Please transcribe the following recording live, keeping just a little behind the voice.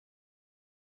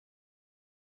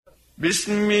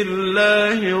بسم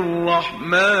الله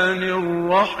الرحمن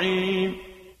الرحيم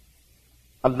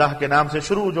اللہ کے نام سے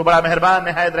شروع جو بڑا مہربان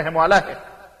نہایت رحم والا ہے.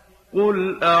 قل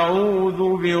أعوذ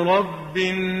برب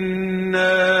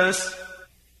الناس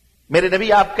میرے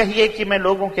نبی آپ کہیے کہ میں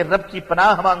لوگوں کے رب کی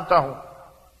پناہ مانگتا ہوں.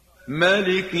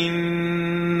 ملك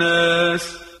الناس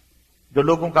جو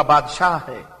لوگوں کا بادشاہ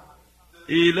ہے.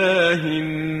 إله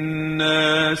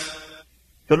الناس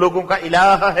جو لوگوں کا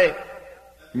الہ ہے.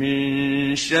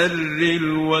 من شر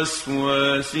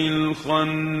الوسواس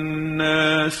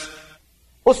الخناس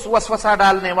اس وسوسہ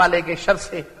ڈالنے والے کے شر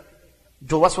سے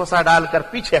جو وسوسہ ڈال کر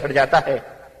پیچھے ہٹ جاتا ہے.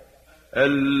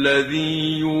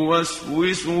 الذي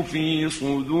يوسوس في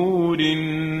صدور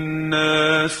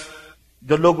الناس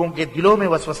جو لوگوں کے دلوں میں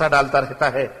وسوسہ ڈالتا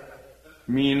رہتا ہے.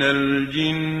 من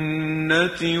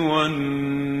الجنة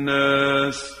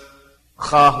والناس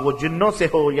خواہ وہ جنوں سے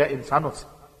ہو یا انسانوں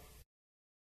سے.